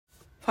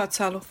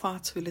Whaatalo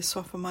whātu le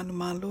sofa manu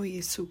malo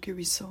Iesu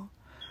Keriso.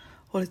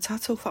 O le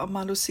tatou wha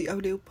malosi au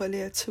le upa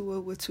le atua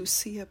ua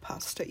tusia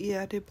Pastor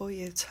I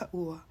Petesa.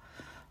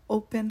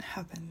 Open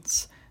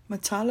heavens.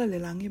 Matala le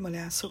langi ma le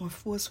aso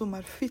ngafua swa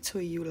marfito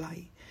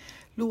IULAI.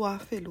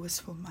 Luafe luas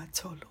fo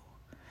matolo.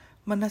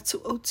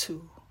 Manatu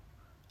Autu.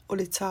 O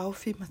le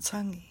Taofi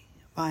Matagi.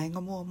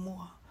 Vaenga mua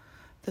mua.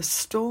 The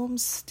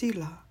Storms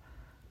Stila.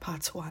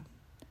 Part 1.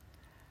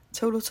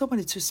 Tauloto ma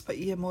le Tusi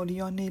Paia I mo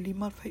Ioane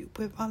lima fai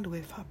upe valu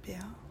e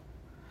whapea.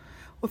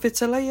 O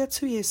fetalai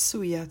atu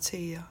Iesu ia te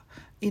ia,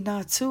 I nā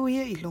atu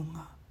ia I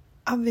lunga,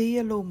 ave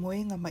ia lo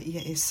moega ma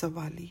ia e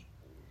sāvali.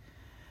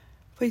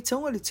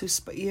 Faitauga le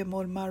Tusi Paia I mo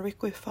le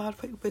Mareko e whār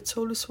fai upe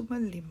toulu suma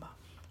lima,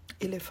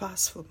 I le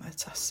whāsfu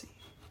matasi.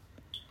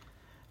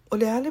 O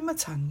le ale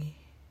matangi,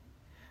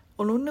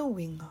 o lona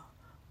uiga,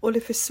 o le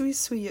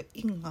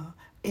fesuiaiga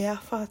e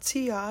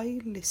afatia ai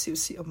le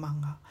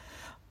siosiomaga,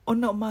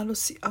 ona o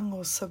malosiaga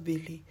o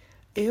savili,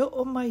 e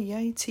o mai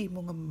ai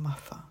timuga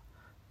mamafa,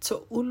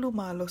 toulu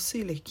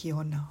malosi le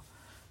kiona,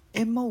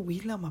 e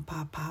uila ma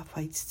pāpā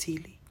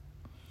faititili.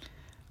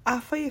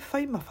 A fai e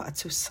fai ma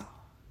whaatusa,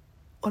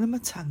 o le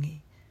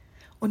matangi,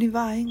 o ni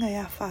vaenga e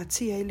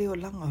afatia I leo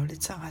langa o le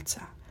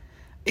tangata,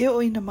 e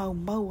o ina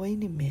mau ai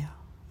ni mea,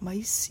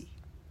 maisi.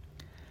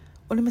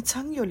 O le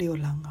matangi o leo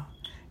langa,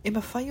 e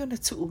mawhai o na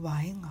tuu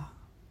vaenga,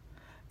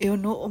 e o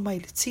no o mai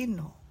le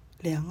tino,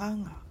 le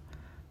anganga,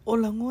 o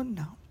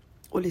langona,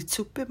 o le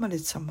tupe ma le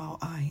tamao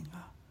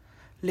ainga,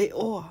 le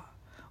oa,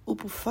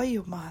 upu fai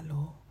o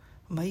malo,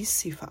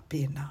 maisi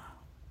whapena.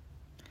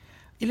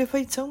 I le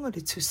Faitauga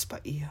le Tusi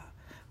Paia,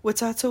 ua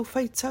tātou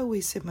Faitauga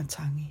I se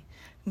matangi,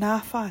 nā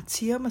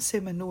afatia ma se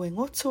manu e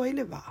ngoto ai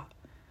le wā,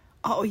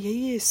 a o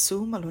iei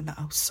Iesu ma lona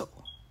au so.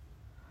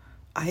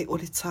 Ai o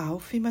le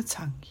Taofi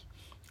Matagi,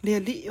 le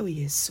ali o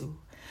Iesu,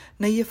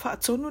 na ia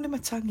whaatonu le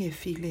matangi e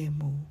file e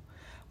mu,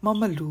 ma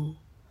malu,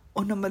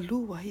 o na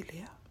malu ai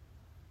lea.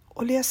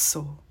 O le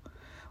aso,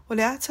 o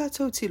le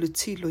atatou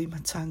tilo I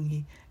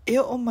matangi, e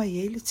o mai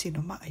e le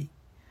tino mai,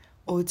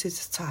 o te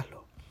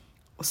tatalo.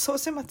 O so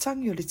se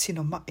matangi o le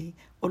tino mai,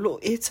 o lo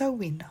e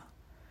tauina,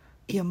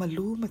 ia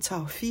malu ma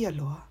Taofi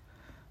loa,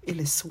 I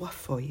le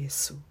suafo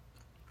Iesu.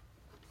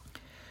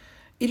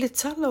 I le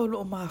tala o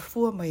lo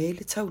maafua mai e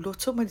le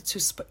Tauloto ma le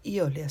Tusi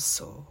Paia o le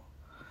aso.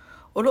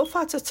 O lo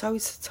whātatau I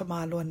sa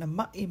tamalo ana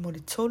mai mo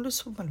le toulu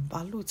su ma le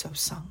balu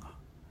tausanga.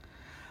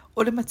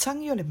 O le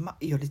matangi o le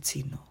mai o le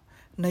tino,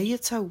 na ia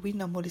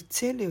tauina mo le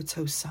tele o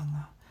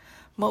tausanga,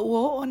 ma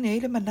ua o ne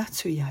le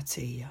manatu ia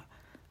te ia,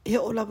 e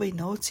o lawa I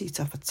naoti I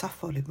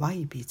tawhatafa o le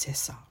I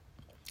Petesa.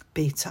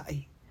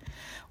 Peitai.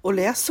 O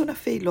le aso na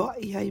wheiloa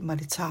I ai ma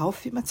le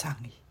Taofi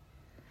Matagi.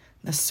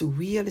 Na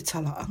suia le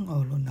talaanga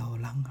o lona o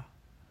langa.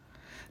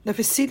 Na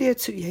fesili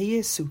atu I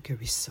Iesu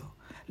Keriso,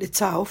 le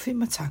Taofi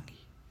Matagi.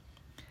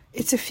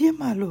 E te fia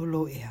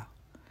malolo ea,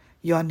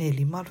 Ioane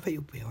lima fai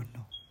upe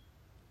ono.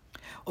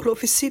 O lo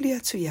fesili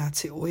atu ia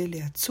te oe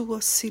le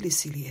Atua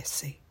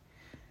Silisiliese.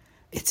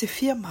 E te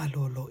fia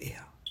malolo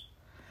ea.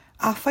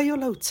 A fai o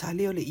lau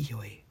tali o le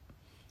ioe.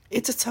 E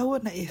te taua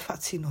na e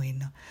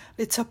whatinoina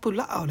le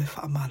tapulaa o le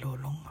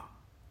whaamalolonga.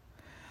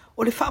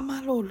 O le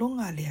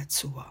whaamalolonga le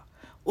atua,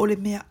 o le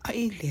mea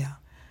ailea,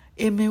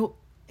 e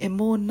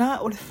mo na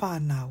o le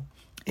whanau,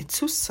 e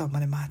tusa ma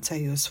le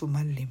mātai o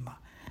sfumalima,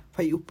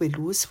 fai upe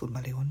luas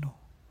fumale ono.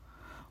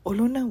 O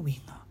lona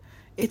winga,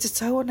 e te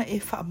taua na e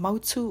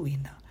whaamautu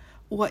ina,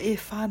 ua e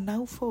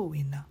whanau fo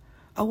ina,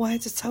 awa e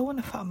te taua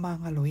na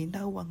whaamangalo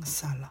ina uanga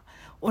sala,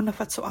 o na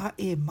whatoa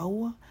e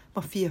maua,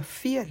 ma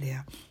fia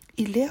lea,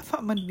 I lea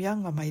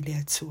whaamanuianga mai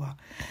lea tua,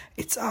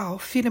 e tāo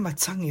whina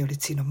matangi o le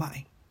tino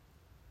mai.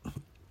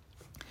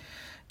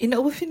 Ina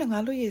ua whina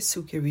ngalo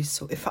Iesu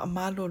Keriso e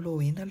whaamalo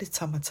lo ina le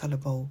tamatala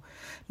bau,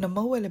 na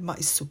maua le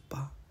mai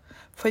supa,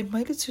 whai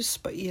mai le Tusi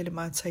Paia le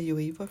mātai o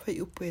iwa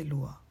whai upu e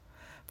lua.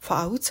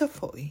 Whaauta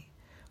foi,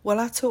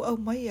 walatou au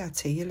mai a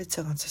te ia le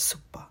tangata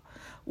supa,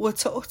 ua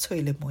ta oto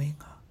I le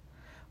moega.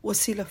 Ua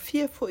sila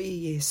fia foi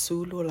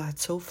Iesu lo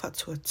latou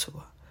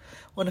whatuatua,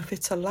 ona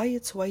fetalai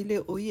atu ai le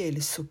oia e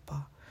le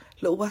supa,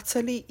 le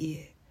uatali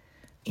ie,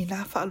 I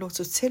nā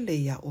whaaloto tele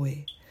ia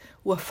oe,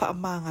 ua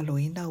whaamangalo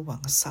ina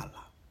uanga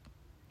sala.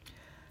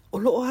 O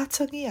loo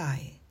atangi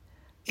ai,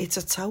 e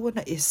ta taua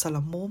na e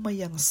sala mōma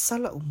ianga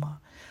sala uma,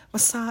 ma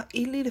sā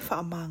ili le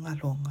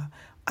whaamangalonga,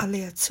 a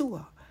le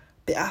atua,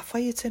 pe a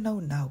whai e te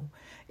nau,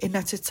 e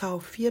na te tau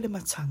fia le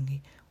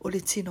matangi, o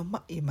le tino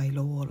mai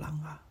lo o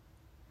langa.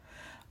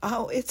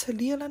 A o e ta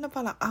lia lana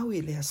wala au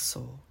I le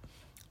aso,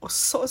 o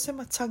so se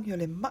matangi o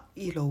le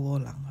mai lo o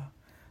langa,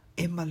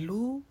 e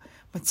malu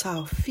ma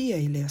tau fia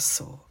I le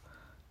aso,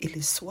 I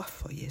le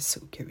suafo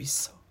Iesu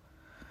Keriso.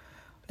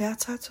 Le a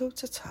tātou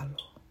te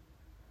talo,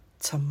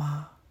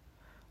 tama,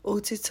 o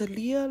te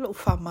talia lo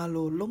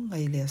whamalo longa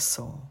I le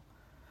aso,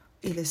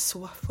 I le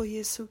suafo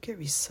Iesu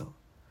Keriso.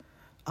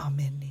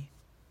 Ameni.